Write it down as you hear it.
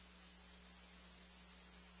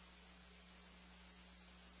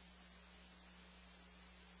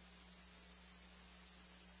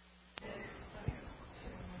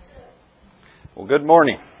Well, good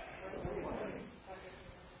morning.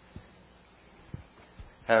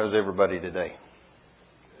 How's everybody today?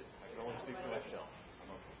 I can only speak for myself.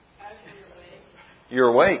 You're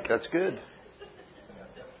awake. That's good.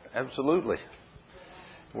 Absolutely.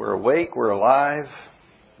 We're awake. We're alive.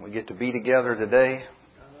 We get to be together today.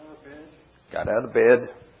 Got out of bed.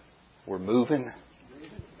 We're moving.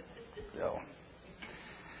 So,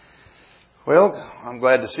 well, I'm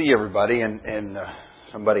glad to see everybody. And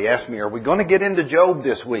somebody asked me, "Are we going to get into Job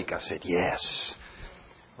this week?" I said, "Yes.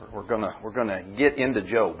 We're gonna get into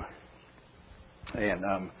Job." And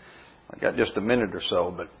I got just a minute or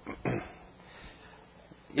so, but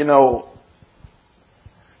you know,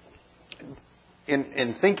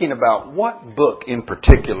 in thinking about what book in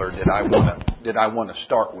particular did I want to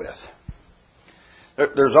start with.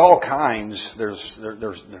 There's all kinds.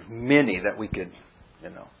 There's many that we could,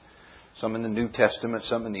 some in the New Testament,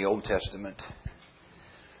 some in the Old Testament.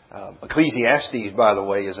 Ecclesiastes, by the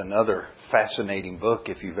way, is another fascinating book.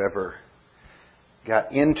 If you've ever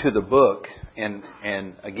got into the book and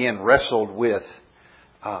again wrestled with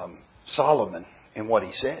Solomon and what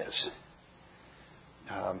he says,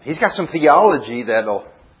 he's got some theology that'll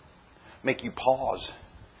make you pause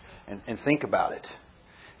and think about it.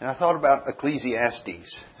 And I thought about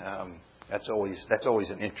Ecclesiastes. That's always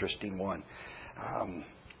an interesting one.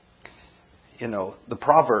 The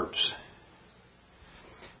Proverbs.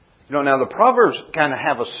 Now the Proverbs kind of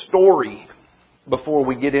have a story before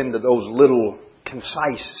we get into those little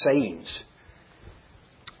concise sayings.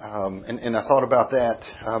 And I thought about that.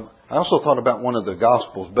 I also thought about one of the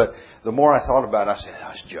Gospels, but the more I thought about it, I said,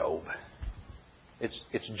 it's Job.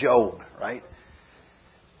 It's Job, right?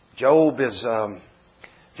 Job is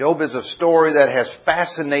a story that has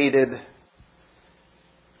fascinated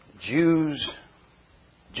Jews,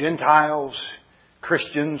 Gentiles,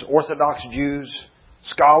 Christians, Orthodox Jews,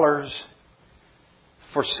 scholars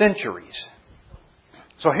for centuries.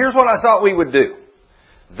 So here's what I thought we would do.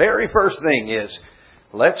 Very first thing is,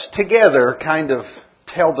 let's together kind of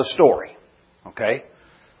tell the story. Okay?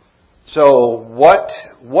 So what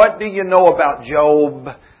do you know about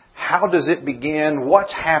Job? How does it begin?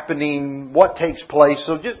 What's happening? What takes place?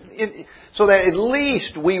 So that at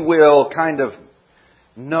least we will kind of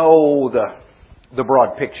know the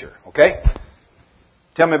broad picture. Okay?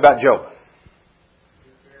 Tell me about Job.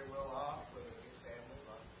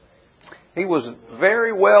 He was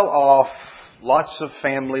very well off, lots of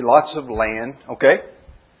family, lots of land. Okay?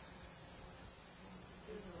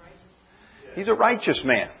 He's a righteous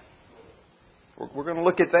man. We're going to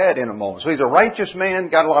look at that in a moment. So he's a righteous man,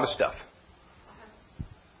 got a lot of stuff.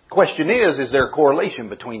 Question is there a correlation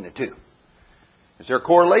between the two? Is there a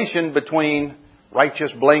correlation between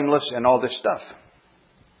righteous, blameless, and all this stuff?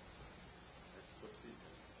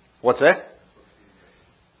 What's that?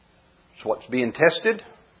 It's what's being tested.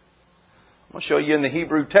 I'm going to show you in the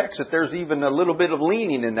Hebrew text that there's even a little bit of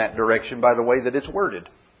leaning in that direction by the way that it's worded.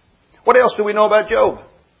 What else do we know about Job?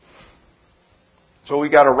 So we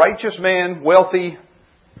got a righteous man, wealthy.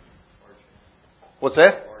 What's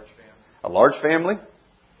that? A large family.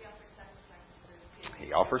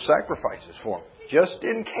 He offers sacrifices for him. Just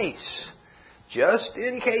in case. Just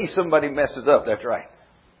in case somebody messes up. That's right.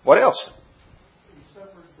 What else? He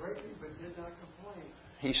suffered greatly but did not complain.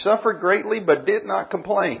 He suffered greatly but did not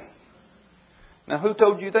complain. Now, who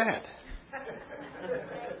told you that?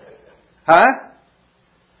 Huh?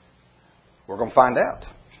 We're going to find out.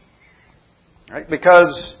 Right?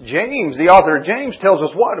 Because James, the author of James, tells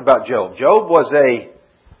us what about Job? Job was a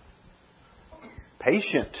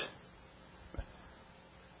patient.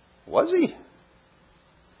 Was he?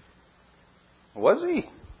 Was he?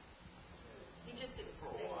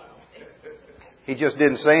 He just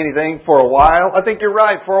didn't say anything for a while. I think you're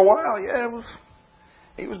right. For a while, yeah,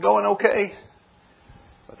 he was going okay.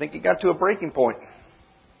 I think he got to a breaking point.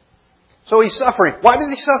 So he's suffering. Why does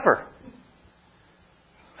he suffer?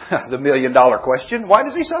 The $1 million question. Why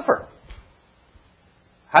does he suffer?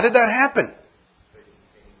 How did that happen?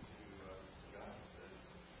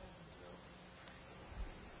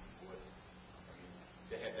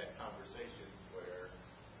 They had that conversation where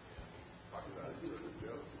talked about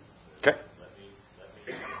it. Okay.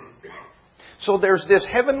 So there's this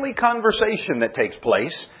heavenly conversation that takes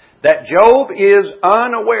place that Job is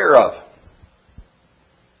unaware of.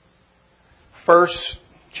 First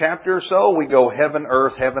chapter or so, we go heaven,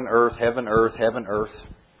 earth, heaven, earth, heaven, earth, heaven, earth.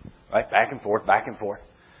 Right? Back and forth, back and forth.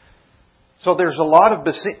 So there's a lot of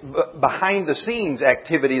behind the scenes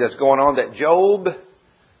activity that's going on that Job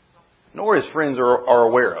nor his friends are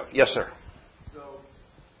aware of. Yes, sir. So,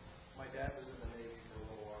 my dad was in the Navy for a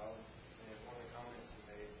little while, and one of the comments he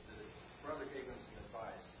made, his brother gave him some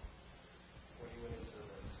advice. When he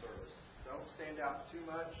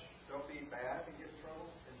Don't be bad and get in trouble,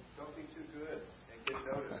 and don't be too good and get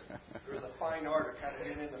noticed. There's a fine art of kind of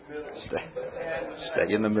getting in the middle.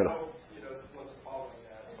 Stay in the middle. Wasn't following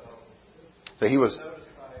that. So he was. Noticed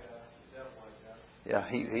by the devil, I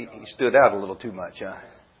guess. Yeah, he stood out a little too much, huh?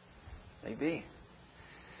 Maybe.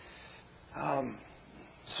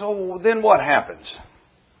 So then what happens?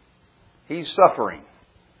 He's suffering.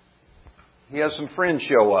 He has some friends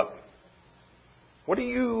show up. Do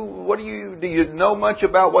you know much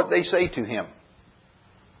about what they say to him?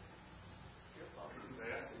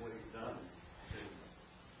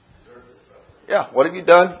 Yeah, what have you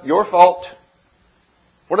done? Your fault.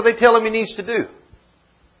 What do they tell him he needs to do?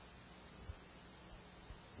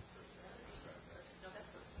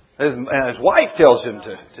 His wife tells him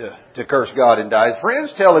to curse God and die. His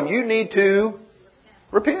friends tell him you need to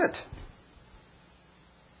repent.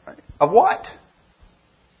 Right? Of what?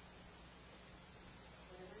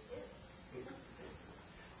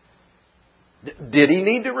 Did he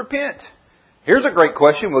need to repent? Here's a great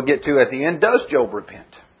question we'll get to at the end. Does Job repent?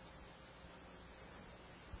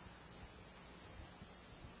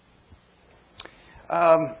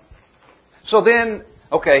 So then,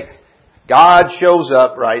 okay, God shows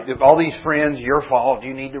up, right? All these friends, your fault,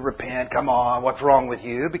 you need to repent. Come on, what's wrong with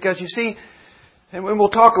you? Because you see, and we'll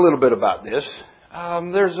talk a little bit about this.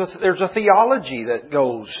 There's a theology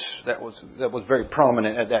that was very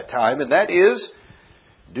prominent at that time, and that is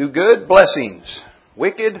do good, blessings,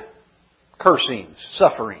 wicked, cursings,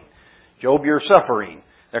 suffering. Job, you're suffering.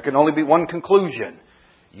 There can only be one conclusion.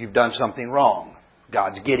 You've done something wrong.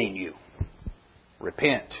 God's getting you.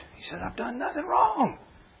 Repent. He says, I've done nothing wrong.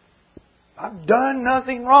 I've done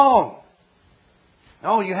nothing wrong.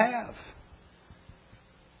 No, you have.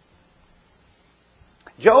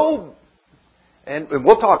 Job, and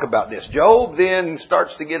we'll talk about this, Job then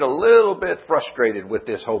starts to get a little bit frustrated with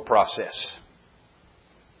this whole process.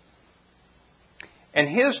 And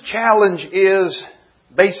his challenge is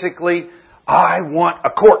basically, I want a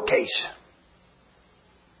court case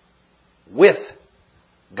with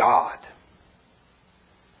God.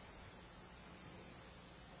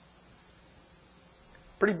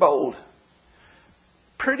 Pretty bold.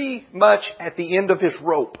 Pretty much at the end of his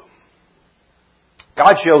rope.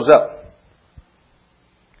 God shows up.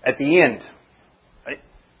 At the end.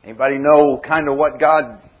 Anybody know kind of what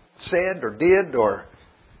God said or did or...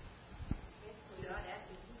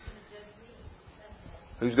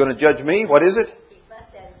 Who's going to judge me? What is it?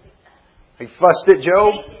 He fussed at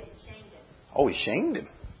Job? Oh, he shamed him.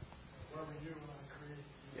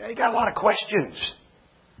 Yeah, he got a lot of questions.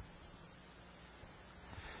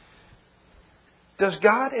 Does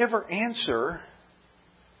God ever answer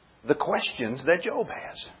the questions that Job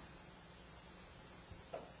has?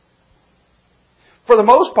 For the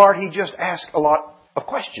most part, he just asks a lot of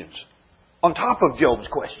questions on top of Job's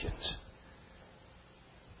questions.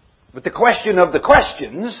 But the question of the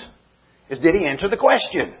questions is, did he answer the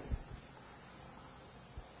question?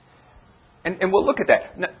 And we'll look at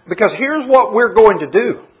that. Now, because here's what we're going to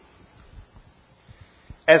do.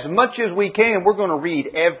 As much as we can, we're going to read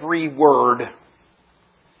every word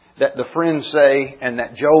that the friends say and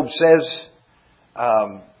that Job says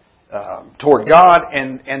toward God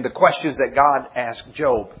and the questions that God asked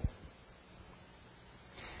Job.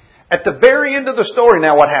 At the very end of the story,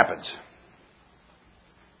 now what happens?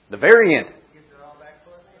 The very end.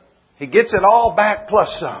 He gets it all back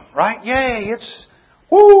plus some, right? Yay, it's,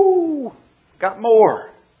 woo, got more.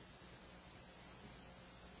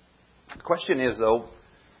 The question is, though,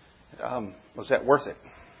 was that worth it?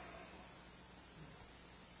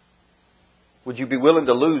 Would you be willing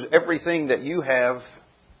to lose everything that you have,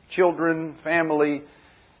 children, family,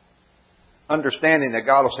 understanding that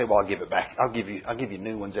God will say, well, I'll give it back. I'll give you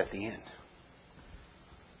new ones at the end.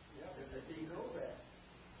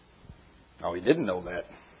 Oh, he didn't know that.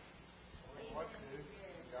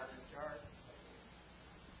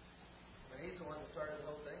 He's the one that started the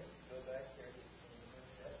whole thing. Go back there.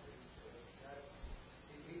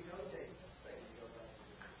 He knows things to go back to.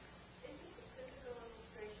 Is this a physical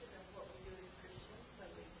illustration of what we do as Christians when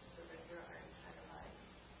we surrender our entire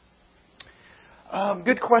lives?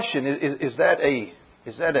 Good question. Is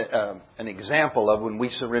that an example of when we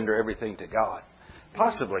surrender everything to God?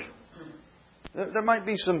 Possibly. There might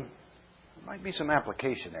be some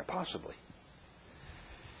application there. Possibly.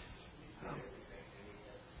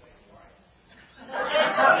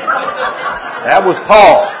 That was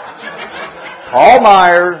Paul. Paul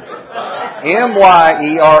Myers,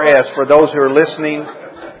 Myers, for those who are listening.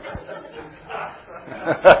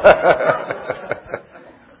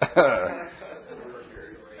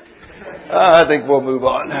 I think we'll move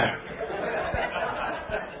on.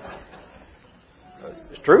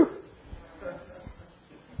 It's true.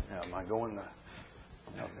 I going the...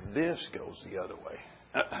 Now this goes the other way.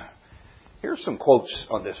 Here's some quotes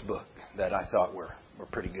on this book that I thought were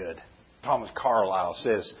pretty good. Thomas Carlyle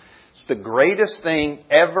says, "It's the greatest thing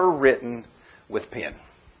ever written with pen.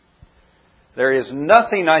 There is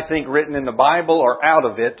nothing, I think, written in the Bible or out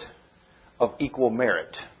of it of equal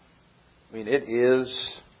merit." I mean, it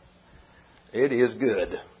is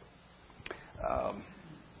good.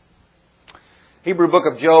 Hebrew Book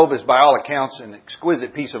of Job is by all accounts an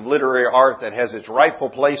exquisite piece of literary art that has its rightful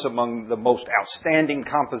place among the most outstanding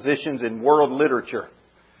compositions in world literature.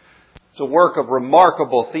 It's a work of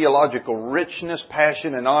remarkable theological richness,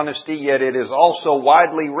 passion, and honesty, yet it is also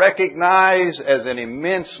widely recognized as an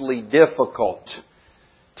immensely difficult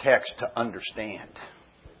text to understand.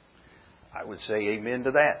 I would say amen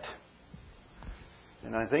to that.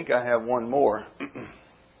 And I think I have one more.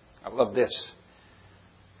 I love this.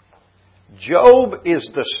 Job is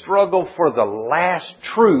the struggle for the last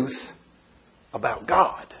truth about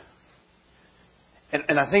God.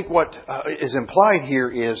 And I think what is implied here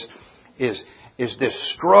is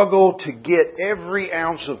this struggle to get every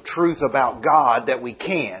ounce of truth about God that we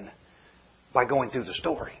can by going through the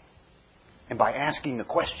story and by asking the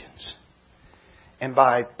questions and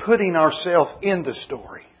by putting ourselves in the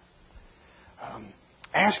story.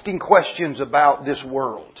 Asking questions about this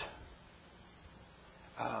world.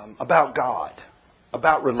 About God,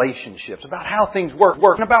 about relationships, about how things work,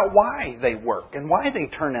 and about why they work and why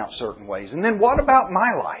they turn out certain ways. And then what about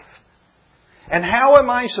my life? And how am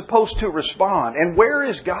I supposed to respond? And where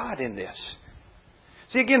is God in this?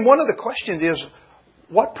 See, again, one of the questions is,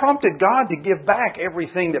 what prompted God to give back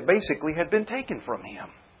everything that basically had been taken from Him?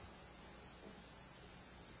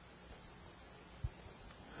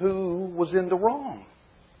 Who was in the wrong?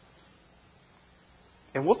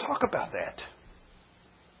 And we'll talk about that.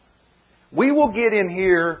 We will get in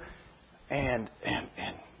here and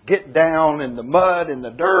get down in the mud and the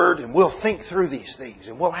dirt, and we'll think through these things,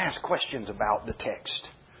 and we'll ask questions about the text.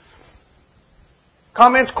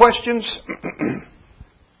 Comments, questions?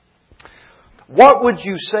 What would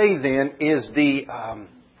you say then is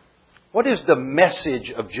what is the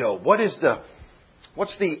message of Job?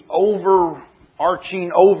 What's the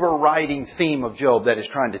overarching, overriding theme of Job that is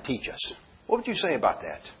trying to teach us? What would you say about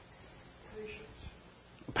that?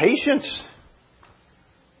 Patience.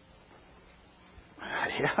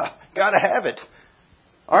 Yeah, gotta have it.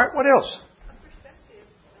 All right, what else?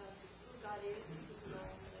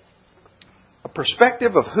 A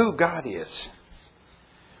perspective of who God is.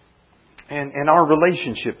 And our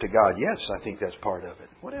relationship to God. Yes, I think that's part of it.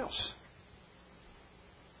 What else?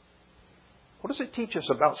 What does it teach us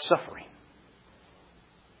about suffering?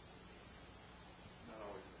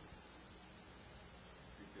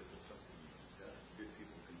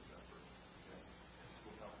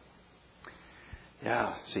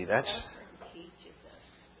 Yeah, see, that's... Suffering teaches us.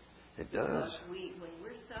 It does. When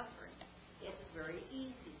we're suffering, it's very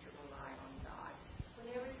easy to rely on God.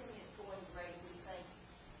 When everything is going great, we think,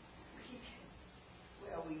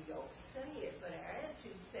 well, we don't say it, but our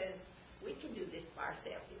attitude says, we can do this by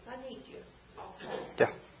ourselves. If I need you, I'll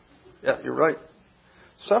come. Yeah, you're right.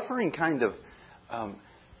 Suffering kind of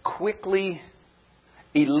quickly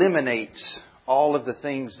eliminates all of the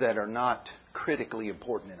things that are not critically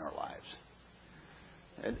important in our lives.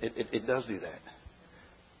 It does do that.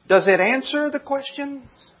 Does it answer the question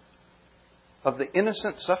of the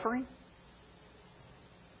innocent suffering?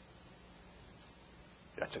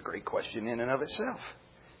 That's a great question in and of itself.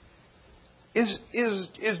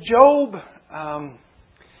 Is Job,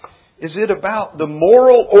 is it about the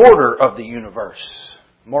moral order of the universe?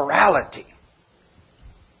 Morality?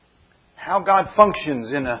 How God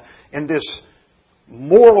functions in this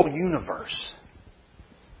moral universe?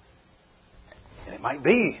 And it might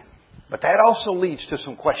be, but that also leads to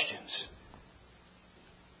some questions.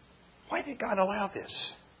 Why did God allow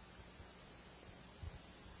this?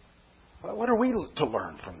 What are we to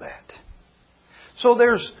learn from that? So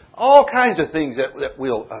there's all kinds of things that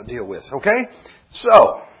we'll deal with, okay?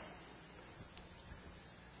 So,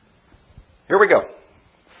 here we go.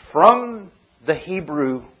 From the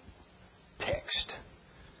Hebrew text.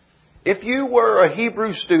 If you were a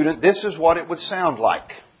Hebrew student, this is what it would sound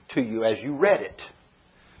like to you as you read it.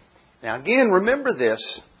 Now again, remember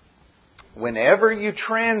this. Whenever you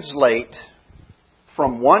translate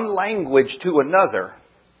from one language to another,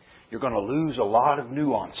 you're going to lose a lot of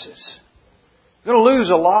nuances. You're going to lose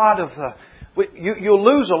a lot of... you'll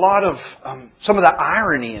lose a lot of some of the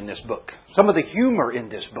irony in this book. Some of the humor in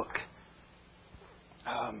this book.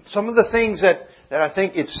 Some of the things that I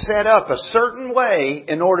think it's set up a certain way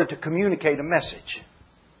in order to communicate a message.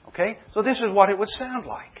 Okay? So this is what it would sound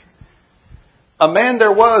like. A man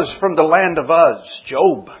there was from the land of Uz.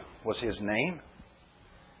 Job was his name.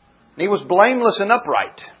 And he was blameless and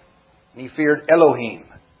upright. And he feared Elohim.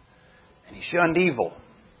 And he shunned evil.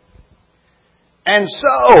 And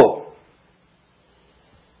so,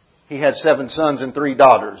 he had 7 sons and 3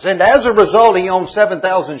 daughters. And as a result, he owned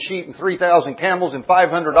 7,000 sheep and 3,000 camels and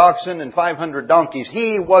 500 oxen and 500 donkeys.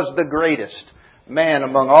 He was the greatest man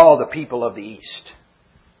among all the people of the East.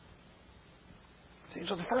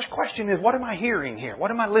 So the first question is, what am I hearing here?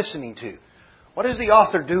 What am I listening to? What is the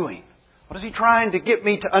author doing? What is he trying to get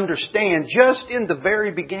me to understand just in the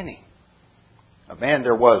very beginning? A man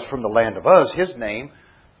there was from the land of Uz. His name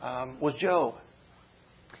was Job.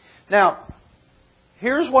 Now,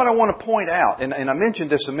 here's what I want to point out, and I mentioned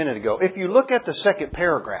this a minute ago. If you look at the second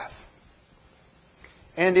paragraph,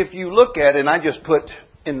 and if you look at it, and I just put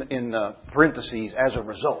in parentheses, as a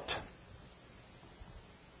result,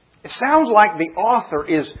 it sounds like the author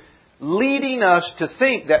is leading us to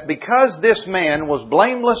think that because this man was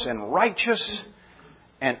blameless and righteous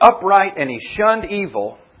and upright and he shunned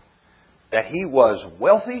evil, that he was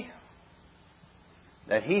wealthy,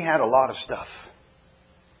 that he had a lot of stuff.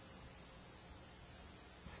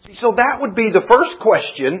 See, so that would be the first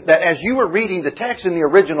question that as you were reading the text in the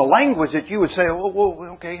original language that you would say,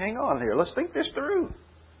 well, okay, hang on here. Let's think this through.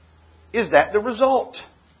 Is that the result?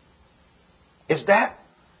 Is that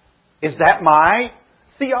my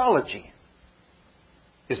theology?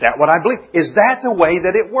 Is that what I believe? Is that the way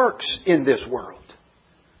that it works in this world?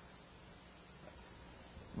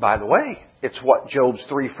 By the way, it's what Job's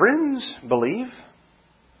 3 friends believe.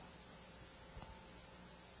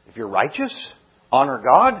 If you're righteous, honor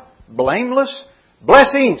God, blameless,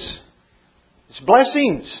 blessings. It's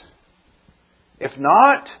blessings. If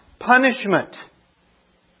not, punishment.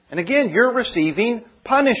 And again, you're receiving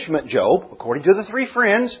punishment, Job, according to the 3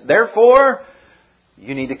 friends. Therefore,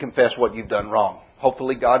 you need to confess what you've done wrong.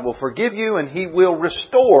 Hopefully God will forgive you and He will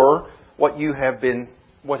restore what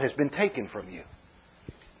has been taken from you.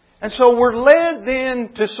 And so we're led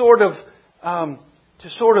then to sort of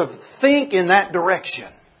think in that direction.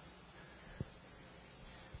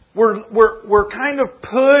 We're kind of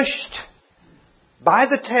pushed by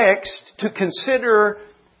the text to consider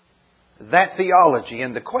that theology.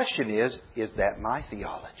 And the question is that my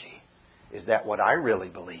theology? Is that what I really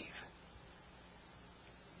believe?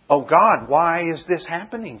 Oh God, why is this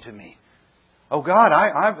happening to me? Oh God,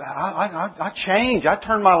 I change. I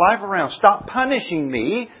turn my life around. Stop punishing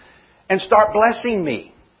me and start blessing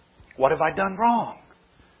me. What have I done wrong?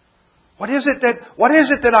 What is it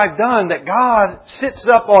that I've done that God sits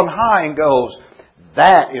up on high and goes,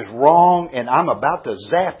 that is wrong and I'm about to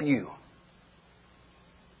zap you?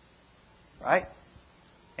 Right?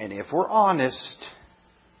 And if we're honest,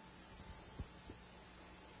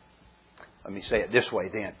 let me say it this way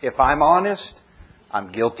then. If I'm honest,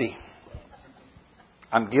 I'm guilty.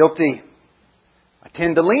 I'm guilty. I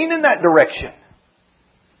tend to lean in that direction.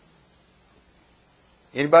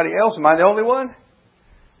 Anybody else? Am I the only one?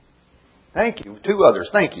 Thank you. 2 others.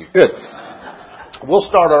 Thank you. Good. We'll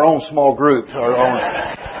start our own small group.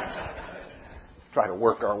 Try to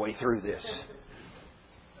work our way through this.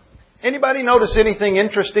 Anybody notice anything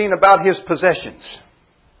interesting about his possessions?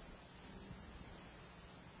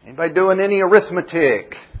 Anybody doing any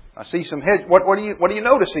arithmetic? I see some heads. What are you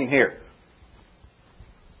noticing here?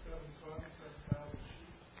 7 sons, 7,000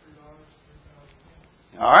 sheep, 3 daughters,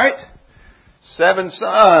 3,000. All right. 7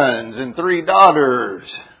 sons and 3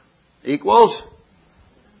 daughters equals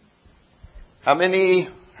how many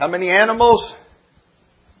animals?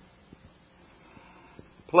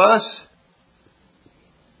 Plus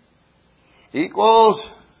equals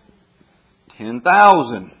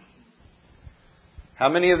 10,000. How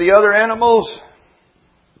many of the other animals?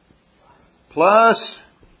 Plus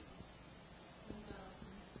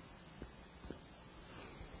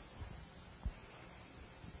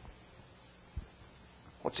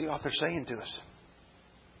what's the author saying to us?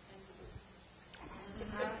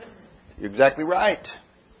 You're exactly right.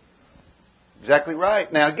 Exactly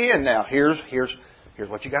right. Now again, here's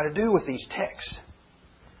what you got to do with these texts.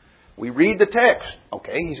 We read the text.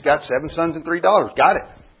 Okay, he's got 7 sons and 3 daughters. Got it.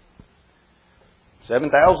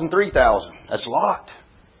 7,000, 3,000. That's a lot.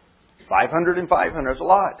 500 and 500. That's a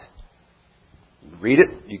lot. Read it.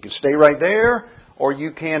 You can stay right there. Or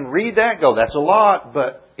you can read that and go, that's a lot.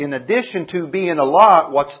 But in addition to being a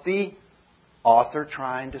lot, what's the author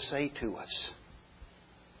trying to say to us?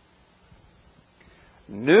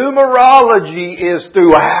 Numerology is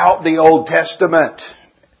throughout the Old Testament.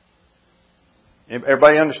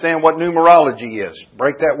 Everybody understand what numerology is?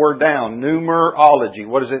 Break that word down. Numerology.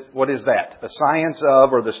 What is it? What is that? The science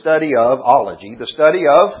of, or the study of, ology, the study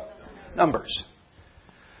of numbers.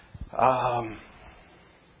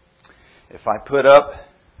 If I put up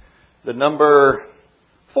the number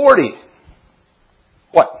 40,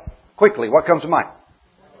 what? Quickly, what comes to mind?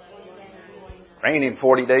 Raining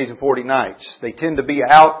 40 days and 40 nights. They tend to be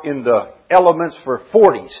out in the elements for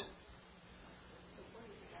 40s.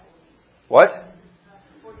 What?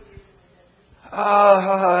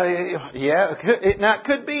 Yeah, it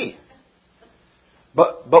could be.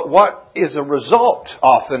 But what is a result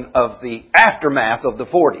often of the aftermath of the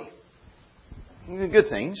 40? Good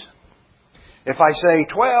things. If I say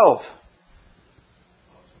 12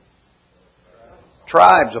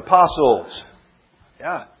 tribes, apostles,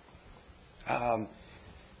 yeah.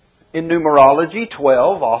 In numerology,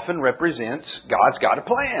 12 often represents God's got a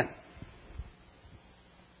plan.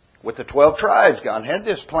 With the 12 tribes, God had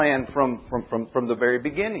this plan from the very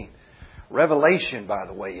beginning. Revelation, by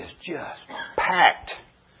the way, is just packed.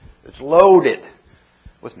 It's loaded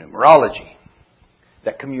with numerology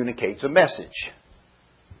that communicates a message.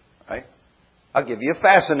 Right? I'll give you a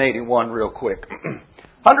fascinating one real quick.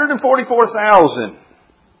 144,000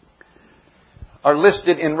 are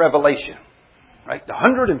listed in Revelation. Right? The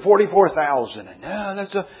 144,000. And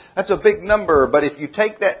that's a big number, but if you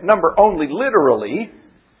take that number only literally,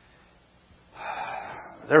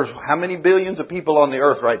 there's how many billions of people on the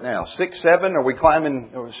earth right now? 6, 7? Are we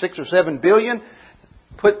climbing 6 or 7 billion?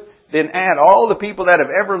 Then add all the people that have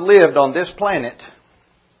ever lived on this planet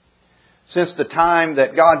since the time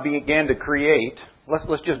that God began to create.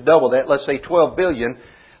 Let's just double that. Let's say 12 billion.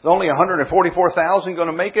 There's only 144,000 going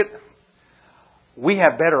to make it. We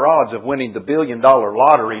have better odds of winning the $1 billion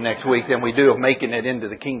lottery next week than we do of making it into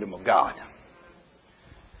the kingdom of God.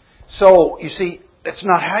 So, you see, that's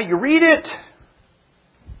not how you read it.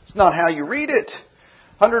 It's not how you read it.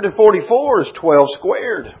 144 is 12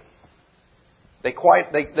 squared.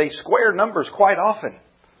 They square numbers quite often.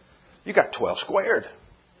 You got 12 squared.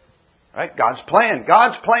 Right? God's plan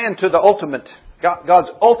to the ultimate, God's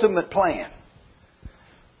ultimate plan.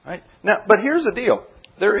 Right? Now, but here's the deal.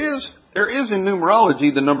 There is in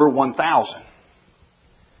numerology the number 1,000.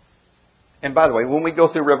 And by the way, when we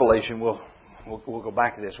go through Revelation, we'll go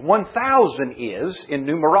back to this. 1,000 is, in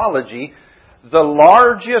numerology, the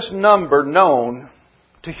largest number known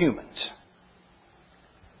to humans.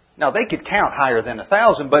 Now, they could count higher than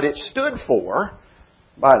 1,000, but it stood for,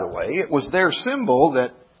 by the way, it was their symbol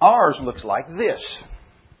that ours looks like this.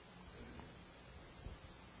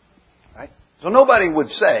 Right? So nobody would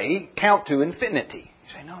say, count to infinity.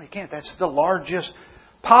 You say, no, you can't. That's the largest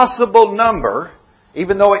possible number,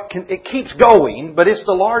 even though it keeps going, but it's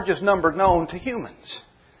the largest number known to humans.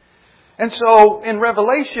 And so, in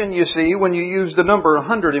Revelation, you see, when you use the number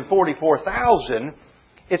 144,000,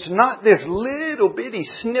 it's not this little bitty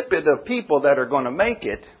snippet of people that are going to make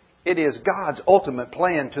it. It is God's ultimate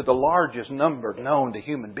plan to the largest number known to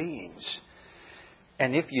human beings.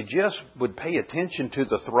 And if you just would pay attention to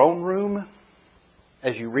the throne room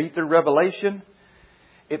as you read through Revelation,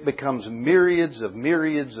 it becomes myriads of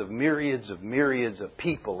myriads of myriads of myriads of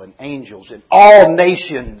people and angels and all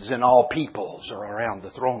nations and all peoples are around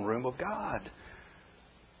the throne room of God.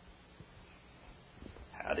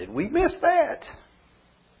 How did we miss that?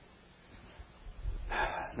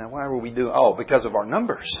 Now, why were we doing? Oh, because of our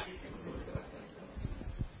numbers.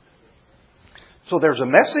 So there's a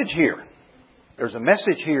message here. There's a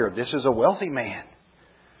message here. This is a wealthy man.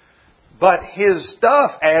 But his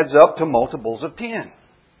stuff adds up to multiples of 10.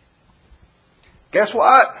 Guess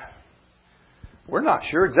what? We're not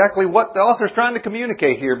sure exactly what the author's trying to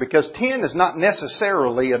communicate here because 10 is not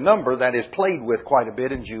necessarily a number that is played with quite a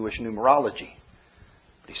bit in Jewish numerology.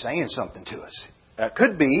 But he's saying something to us. It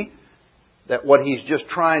could be that what he's just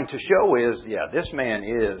trying to show is, yeah, this man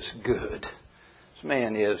is good. This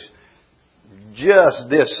man is just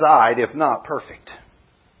this side, if not perfect.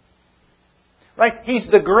 Right? He's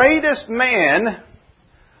the greatest man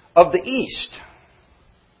of the East.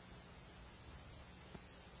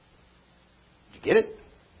 Get it?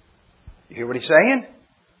 You hear what he's saying?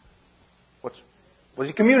 What is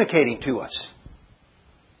he communicating to us?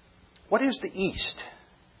 What is the East?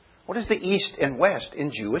 What is the East and West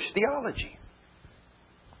in Jewish theology?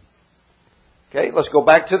 Okay, let's go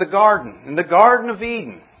back to the garden. In the Garden of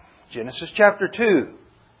Eden, Genesis chapter 2,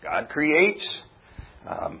 God creates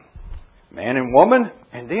man and woman,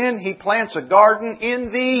 and then He plants a garden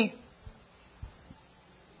in the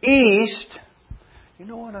East. You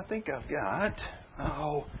know what I think I've got?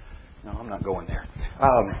 Oh, no, I'm not going there.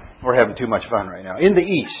 We're having too much fun right now. In the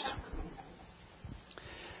East.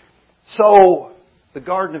 So, the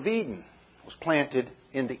Garden of Eden was planted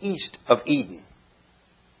in the east of Eden.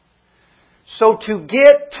 So, to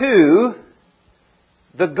get to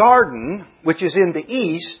the garden, which is in the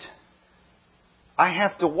east, I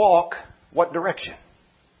have to walk what direction?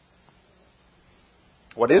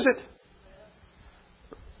 What is it?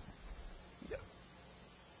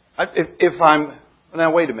 If I'm...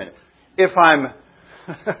 Now, wait a minute. If I'm...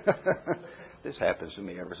 This happens to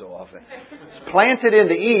me ever so often. It's planted in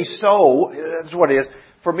the east, so that's what it is.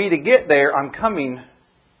 For me to get there, I'm coming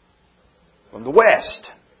from the west.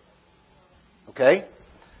 Okay?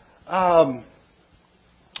 I'm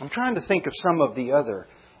trying to think of some of the other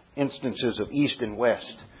instances of east and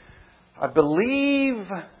west. I believe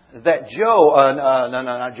that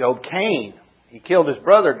Cain. He killed his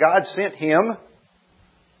brother. God sent him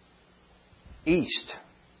east.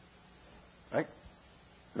 Right?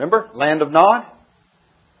 Remember? Land of Nod?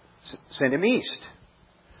 Sent him east.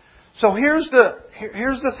 So here's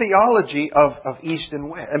the theology of east and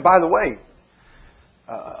west. And by the way,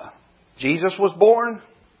 Jesus was born.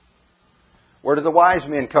 Where did the wise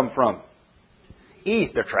men come from?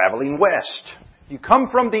 East. They're traveling west. You come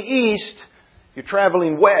from the east, you're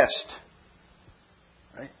traveling west.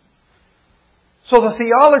 Right? So the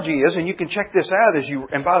theology is, and you can check this out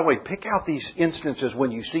and by the way, pick out these instances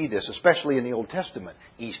when you see this, especially in the Old Testament,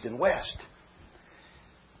 east and west.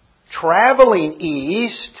 Traveling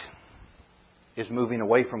east is moving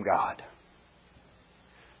away from God.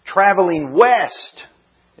 Traveling west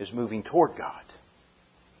is moving toward God.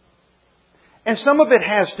 And some of it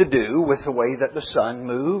has to do with the way that the sun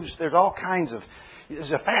moves. There's all kinds of...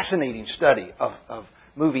 It's a fascinating study of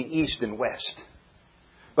moving east and west.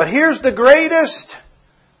 But here's the greatest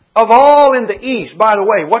of all in the east. By the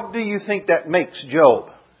way, what do you think that makes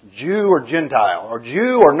Job? Jew or Gentile? Or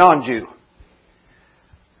Jew or non-Jew?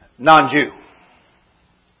 Non-Jew.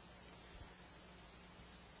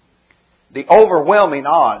 The overwhelming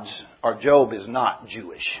odds are Job is not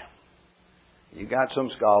Jewish. You got some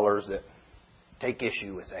scholars that take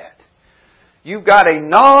issue with that. You've got a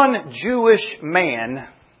non-Jewish man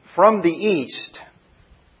from the east,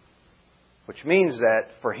 which means that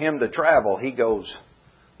for him to travel, he goes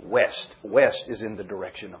west. West is in the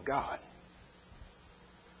direction of God.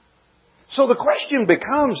 So the question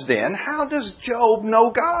becomes then, how does Job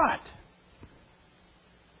know God?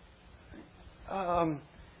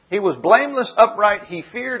 He was blameless, upright, he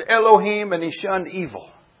feared Elohim, and he shunned evil.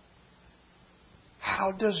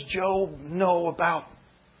 How does Job know about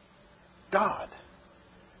God?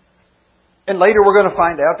 And later we're going to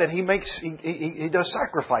find out that he does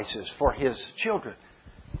sacrifices for his children.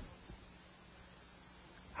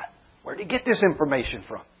 Where did he get this information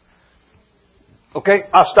from? Okay,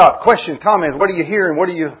 I'll stop. Question, comment. What are you hearing? What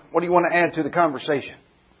do you want to add to the conversation?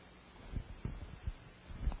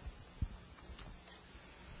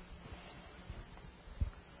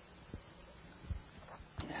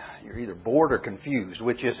 You're either bored or confused.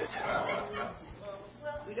 Which is it?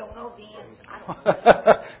 We don't know the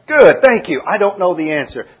answer. Good, thank you. I don't know the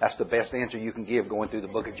answer. That's the best answer you can give going through the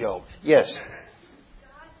book of Job. Yes? God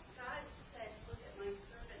said, look at my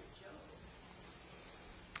servant Job.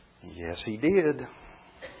 Yes, He did.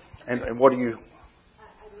 And what do you... I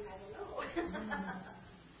don't know.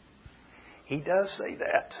 He does say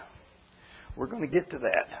that. We're going to get to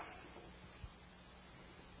that.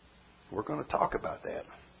 We're going to talk about that.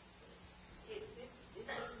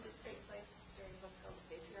 Didn't this take place during what's called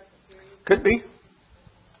the patriarchal period? Could be. And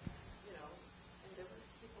there were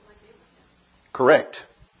people like Abraham. Correct.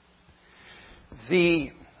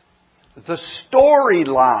 The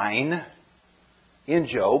storyline in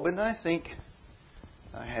Job, and I think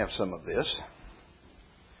I have some of this.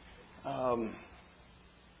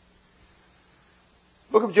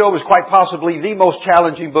 Book of Job is quite possibly the most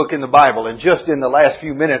challenging book in the Bible. And just in the last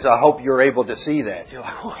few minutes, I hope you're able to see that. You're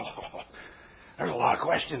like, oh, there's a lot of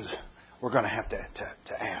questions we're going to have to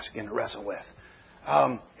ask and wrestle with.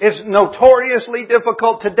 It's notoriously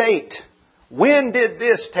difficult to date. When did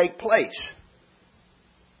this take place?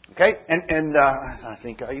 Okay, and I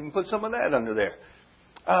think I even put some of that under there.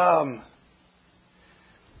 And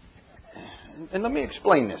let me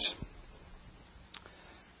explain this.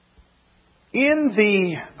 In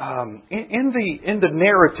the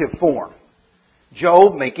narrative form,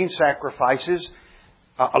 Job making sacrifices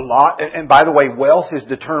a lot, and by the way, wealth is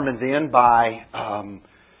determined then by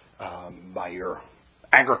your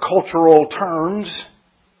agricultural terms,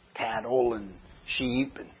 cattle and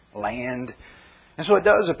sheep and land, and so it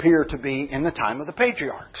does appear to be in the time of the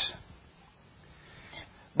patriarchs.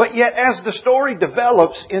 But yet, as the story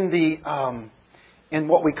develops in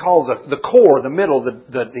what we call the core, the middle,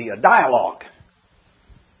 the dialogue,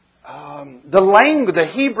 the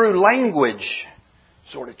Hebrew language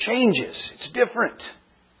sort of changes. It's different.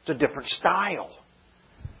 It's a different style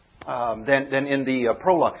than in the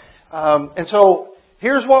prologue. And so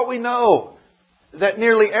here's what we know: that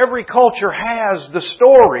nearly every culture has the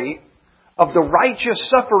story of the righteous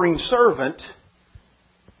suffering servant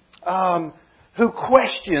who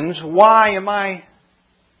questions, why am I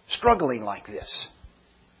struggling like this?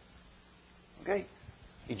 Okay?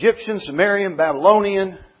 Egyptian, Sumerian,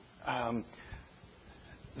 Babylonian.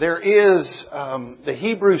 There is the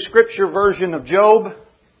Hebrew Scripture version of Job.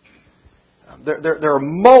 There are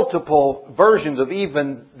multiple versions of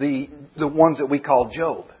even the ones that we call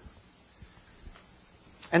Job.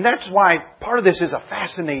 And that's why part of this is a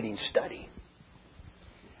fascinating study.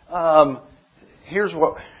 Here's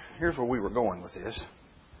where we were going with this.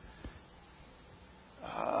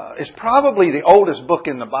 It's probably the oldest book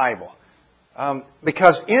in the Bible.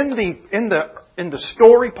 Because in the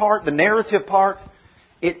story part, the narrative part,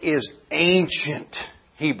 it is ancient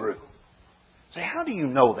Hebrew. Say, how do you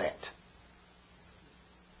know that?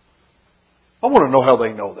 I want to know how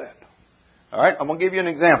they know that. All right, I'm going to give you an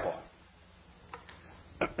example.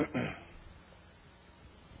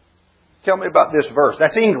 Tell me about this verse.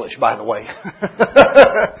 That's English, by the way.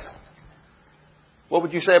 What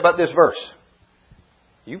would you say about this verse?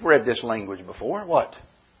 You've read this language before. What?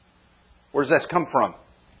 Where does that come from?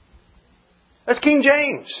 That's King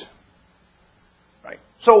James. Right.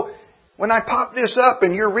 So, when I pop this up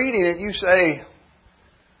and you're reading it, you say,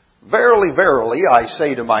 "Verily, verily, I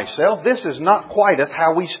say to myself, this is not quiteth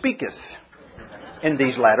how we speaketh in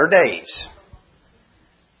these latter days."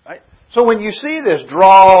 Right? So when you see this,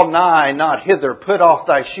 "Draw nigh, not hither, put off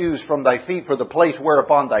thy shoes from thy feet, for the place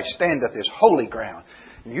whereupon thy standeth is holy ground."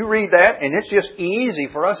 And you read that, and it's just easy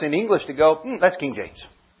for us in English to go, that's King James.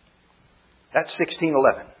 That's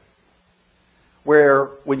 1611. Where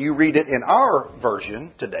when you read it in our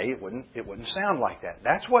version today, it wouldn't sound like that.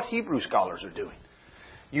 That's what Hebrew scholars are doing.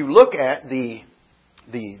 You look at the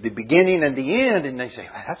beginning and the end, and they say,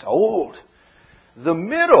 that's old. The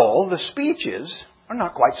middle, the speeches, are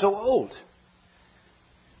not quite so old.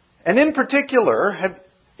 And in particular,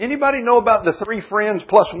 anybody know about the 3 friends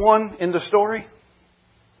plus 1 in the story?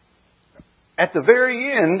 At the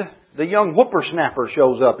very end, the young whippersnapper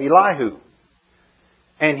shows up, Elihu.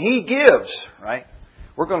 And he gives, right?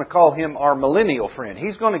 We're going to call him our millennial friend.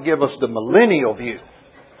 He's going to give us the millennial view.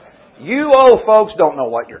 You old folks don't know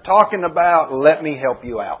what you're talking about. Let me help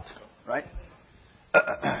you out. Right?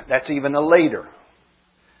 That's even a later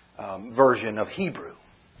version of Hebrew.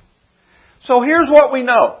 So here's what we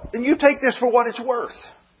know. And you take this for what it's worth.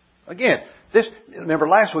 Again, remember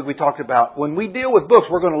last week we talked about when we deal with books,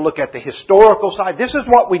 we're going to look at the historical side. This is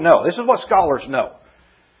what we know. This is what scholars know.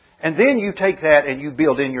 And then you take that and you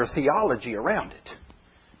build in your theology around it.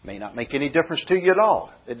 May not make any difference to you at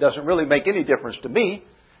all. It doesn't really make any difference to me.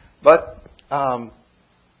 But,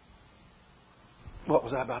 what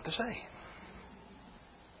was I about to say?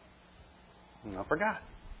 I forgot.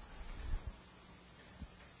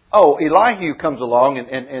 Oh, Elihu comes along,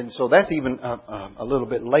 and so that's even a little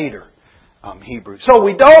bit later Hebrew. So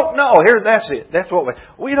we don't know. That's it. That's what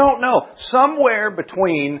we don't know. Somewhere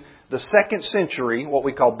between the 2nd century, what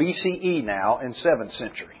we call BCE now, and 7th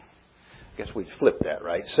century. I guess we'd flip that,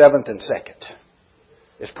 right? 7th and 2nd.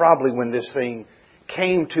 It's probably when this thing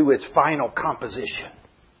came to its final composition.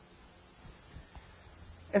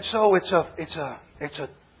 And so it's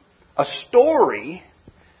a story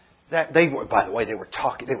that they were, by the way, they were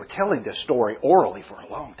telling this story orally for a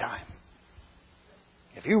long time.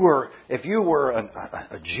 If you were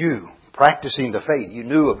a Jew practicing the faith, you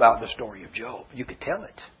knew about the story of Job. You could tell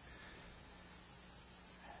it.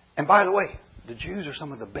 And by the way, the Jews are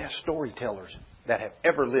some of the best storytellers that have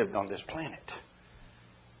ever lived on this planet.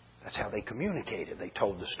 That's how they communicated. They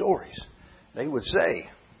told the stories. They would say,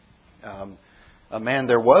 a man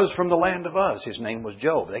there was from the land of Uz. His name was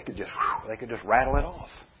Job. They could just rattle it off.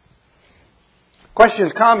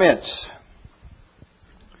 Questions, comments?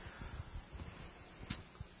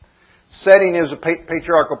 Setting is a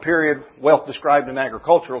patriarchal period, wealth described in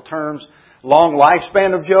agricultural terms. Long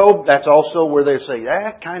lifespan of Job, that's also where they say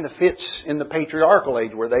that kind of fits in the patriarchal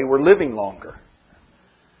age where they were living longer.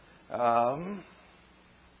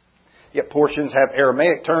 Yet portions have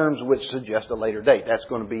Aramaic terms which suggest a later date. That's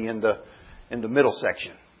going to be in the middle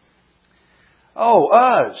section. Oh,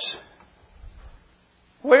 Uz.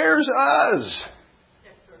 Where's Uz?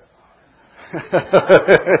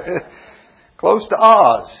 Close to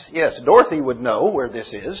Oz. Yes, Dorothy would know where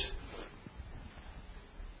this is.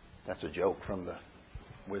 That's a joke from the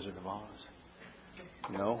Wizard of Oz.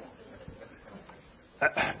 No.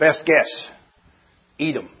 Best guess.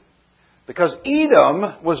 Edom. Because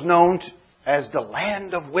Edom was known as the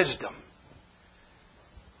land of wisdom.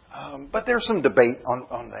 But there's some debate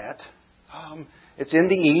on that. It's in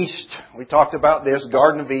the east. We talked about this.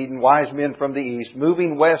 Garden of Eden, wise men from the east.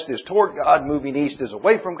 Moving west is toward God. Moving east is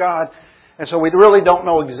away from God. And so we really don't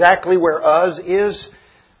know exactly where Uz is.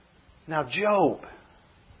 Now, Job.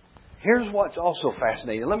 Here's what's also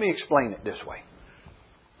fascinating. Let me explain it this way.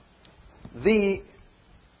 The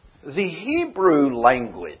Hebrew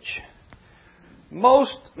language,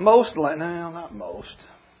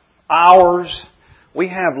 ours, we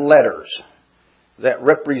have letters that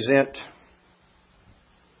represent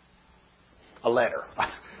a letter.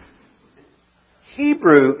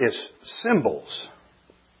 Hebrew is symbols.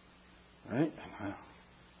 Right?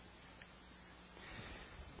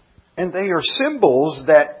 And they are symbols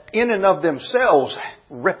that in and of themselves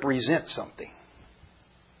represent something.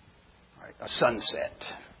 Right? A sunset.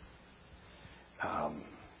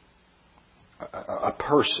 A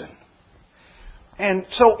person. And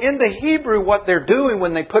so in the Hebrew, what they're doing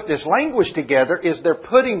when they put this language together is they're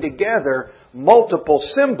putting together multiple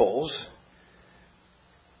symbols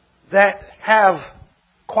that have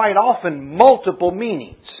quite often multiple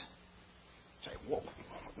meanings. You say, what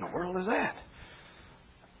in the world is that?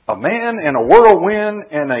 A man and a whirlwind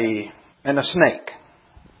and a snake.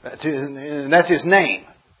 That's his name.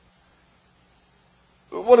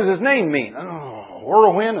 What does his name mean? A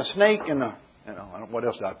whirlwind, a snake, and what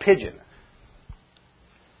else? A pigeon.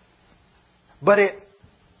 But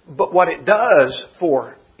what it does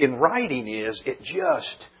in writing is it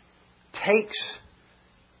just takes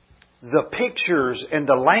the pictures and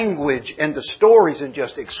the language and the stories and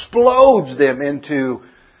just explodes them into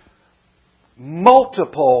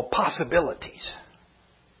multiple possibilities.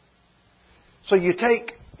 So you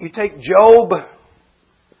take Job,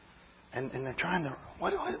 and they're trying to,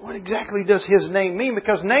 what exactly does his name mean?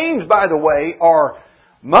 Because names, by the way, are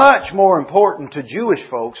much more important to Jewish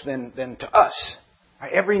folks than to us.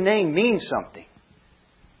 Every name means something.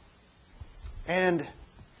 And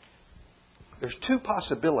there's two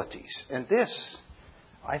possibilities. And this,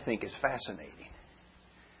 I think, is fascinating.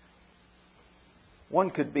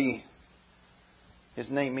 One could be, his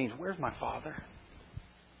name means, where's my father?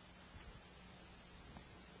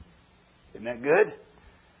 Isn't that good?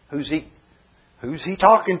 Who's he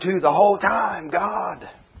talking to the whole time? God.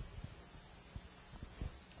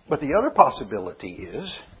 But the other possibility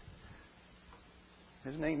is,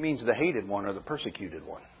 his name means the hated one or the persecuted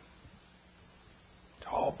one. It's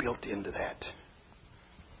all built into that.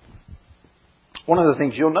 One of the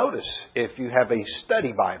things you'll notice if you have a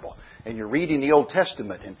study Bible and you're reading the Old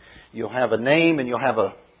Testament and you'll have a name and you'll have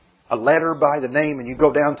a letter by the name and you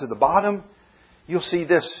go down to the bottom, you'll see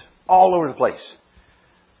this all over the place.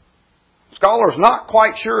 Scholars not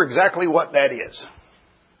quite sure exactly what that is.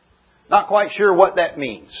 Not quite sure what that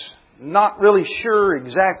means. Not really sure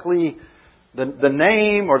exactly the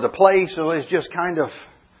name or the place. So it's just kind of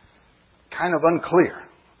unclear.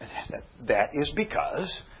 That is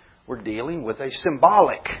because we're dealing with a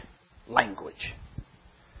symbolic language.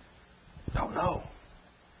 Don't know.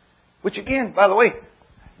 Which again, by the way,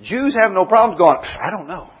 Jews have no problems going, I don't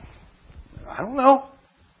know.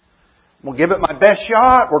 We'll give it my best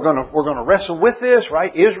shot. We're going to wrestle with this,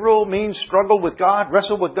 right? Israel means struggle with God,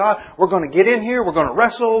 wrestle with God. We're going to get in here. We're going to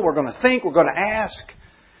wrestle. We're going to think. We're going to ask.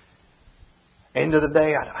 End of the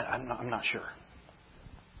day, I'm not sure.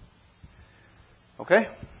 Okay?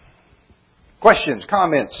 Questions,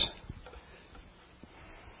 comments?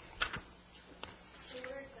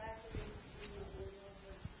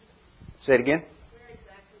 Say it again.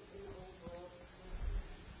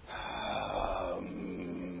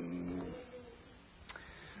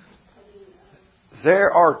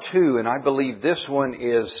 There are two, and I believe this one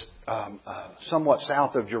is somewhat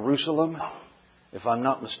south of Jerusalem, if I'm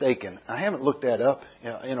not mistaken. I haven't looked that up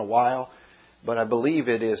in a while, but I believe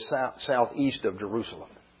it is southeast of Jerusalem.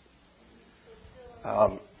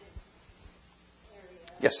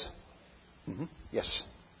 Yes. Mm-hmm. Yes.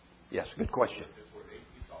 Yes, good question.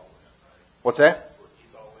 What's that?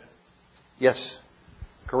 Yes,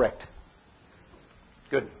 correct.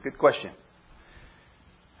 Good question.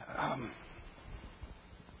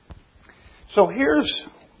 So here's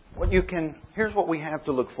what we have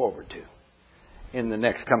to look forward to in the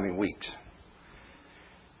next coming weeks.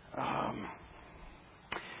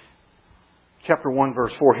 Chapter 1,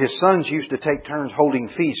 verse 4. His sons used to take turns holding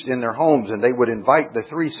feasts in their homes, and they would invite the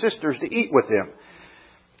three sisters to eat with them.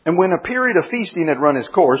 And when a period of feasting had run its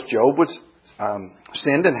course, Job would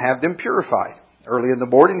send and have them purified. Early in the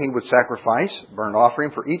morning, he would sacrifice burnt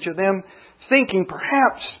offering for each of them, thinking,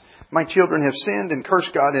 perhaps my children have sinned and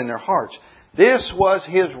cursed God in their hearts. This was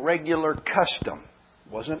his regular custom.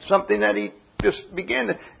 It wasn't something that he just began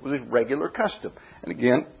to. It was his regular custom. And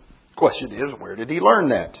again, the question is, where did he learn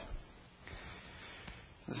that?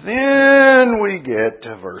 Then we get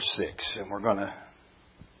to verse 6, and we're going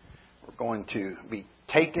to be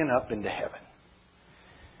taken up into heaven.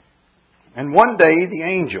 And one day the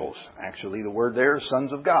angels, actually the word there is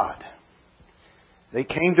sons of God, they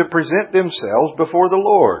came to present themselves before the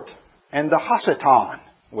Lord. And the Hasatan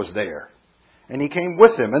was there. And he came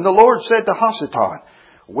with them. And the Lord said to Hasatan,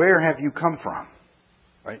 "Where have you come from?"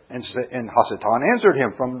 Right? And Hasatan answered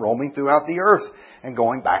him, "From roaming throughout the earth and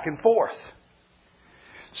going back and forth."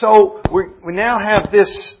 So we now have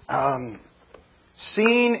this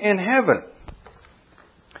scene in heaven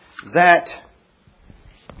that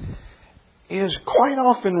is quite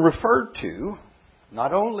often referred to,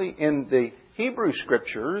 not only in the Hebrew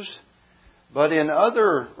Scriptures, but in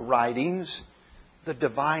other writings, the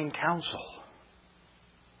Divine Council.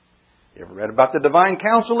 You ever read about the Divine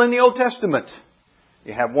Council in the Old Testament?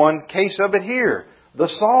 You have one case of it here. The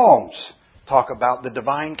Psalms talk about the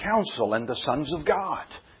Divine Council and the sons of God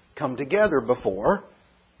come together before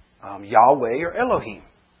Yahweh or Elohim.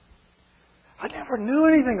 I never knew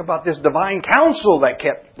anything about this Divine Council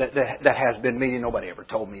that has been meeting. Nobody ever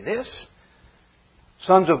told me this.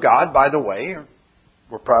 Sons of God, by the way,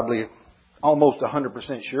 we're probably almost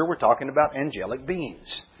 100% sure we're talking about angelic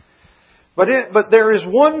beings. But there is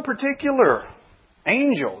one particular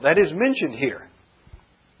angel that is mentioned here.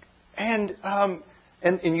 And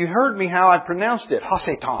you heard me how I pronounced it,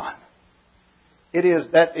 Hasatan.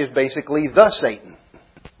 That is basically the Satan.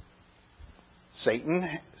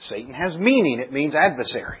 Satan has meaning. It means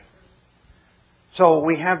adversary. So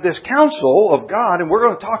we have this council of God, and we're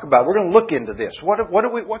going to talk about it. We're going to look into this.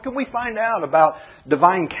 What can we find out about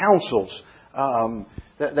divine councils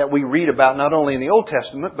that we read about not only in the Old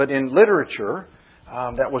Testament but in literature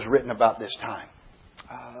that was written about this time?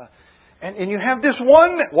 And you have this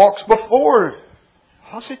one that walks before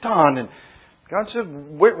Hasatan, and God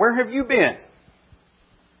said, "Where have you been?"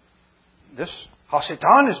 This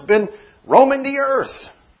Hasatan has been roaming the earth,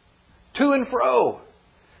 to and fro.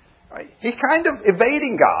 Right? He's kind of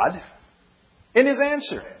evading God in his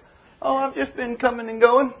answer. "Oh, I've just been coming and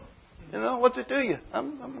going. You know, what's it to you?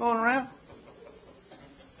 I'm going around."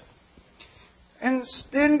 And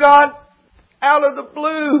then God, out of the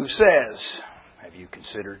blue, says, "Have you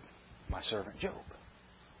considered my servant Job?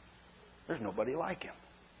 There's nobody like him."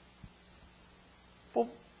 Well,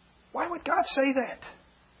 why would God say that?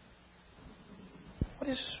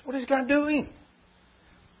 What is God doing?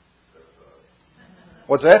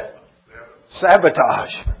 What's that?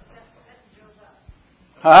 Sabotage.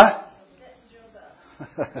 Huh?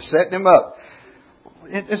 Setting him up.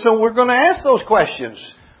 And so we're going to ask those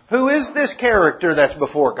questions. Who is this character that's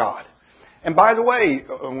before God? And by the way,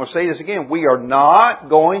 I'm going to say this again, we are not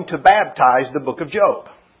going to baptize the book of Job.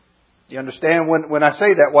 You understand when I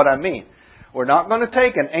say that, what I mean? We're not going to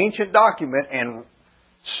take an ancient document and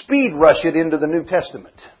speed rush it into the New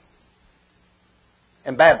Testament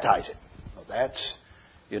and baptize it. Well, that's,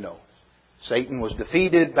 Satan was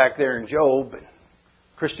defeated back there in Job, and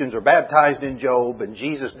Christians are baptized in Job, and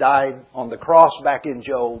Jesus died on the cross back in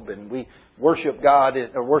Job, and we worship God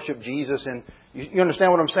or worship Jesus. And you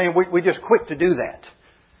understand what I'm saying? We're just quick to do that.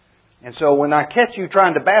 And so when I catch you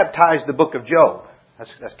trying to baptize the book of Job,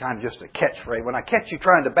 that's kind of just a catchphrase. When I catch you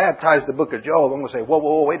trying to baptize the book of Job, I'm going to say,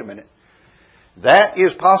 whoa, wait a minute. That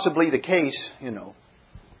is possibly the case,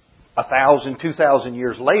 1,000, 2,000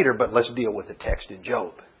 years later, but let's deal with the text in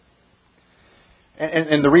Job.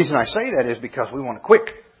 And the reason I say that is because we want to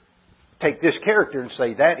take this character and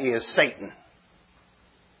say that is Satan.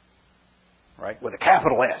 Right? With a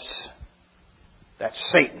capital S. That's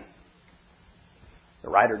Satan. The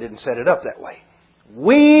writer didn't set it up that way.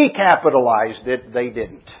 We capitalized it, they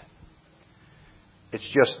didn't. It's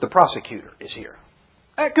just the prosecutor is here.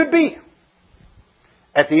 That could be.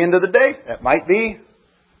 At the end of the day, that might be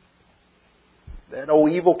that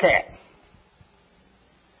old evil cat.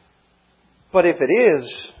 But if it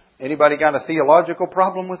is, anybody got a theological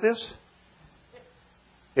problem with this?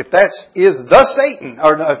 If that is the Satan,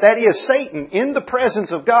 or if that is Satan in the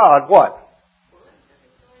presence of God, what?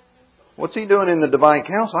 What's he doing in the divine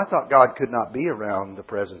council? I thought God could not be around the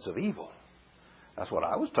presence of evil. That's what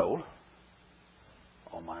I was told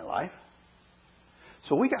all my life.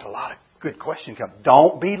 So we got a lot of good questions coming.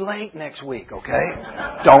 Don't be late next week, okay?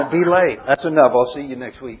 Don't be late. That's enough. I'll see you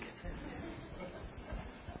next week.